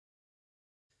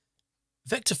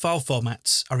Vector file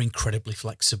formats are incredibly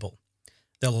flexible.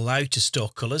 They'll allow you to store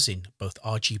colours in both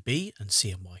RGB and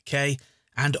CMYK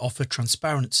and offer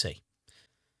transparency.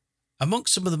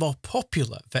 Amongst some of the more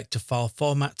popular vector file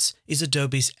formats is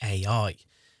Adobe's AI.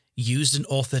 Used and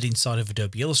authored inside of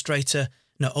Adobe Illustrator,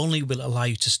 not only will it allow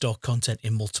you to store content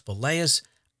in multiple layers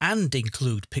and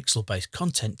include pixel-based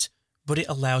content, but it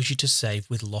allows you to save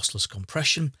with lossless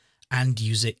compression and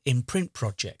use it in print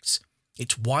projects.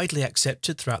 It's widely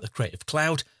accepted throughout the Creative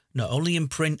Cloud, not only in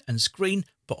print and screen,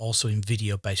 but also in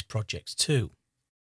video-based projects too.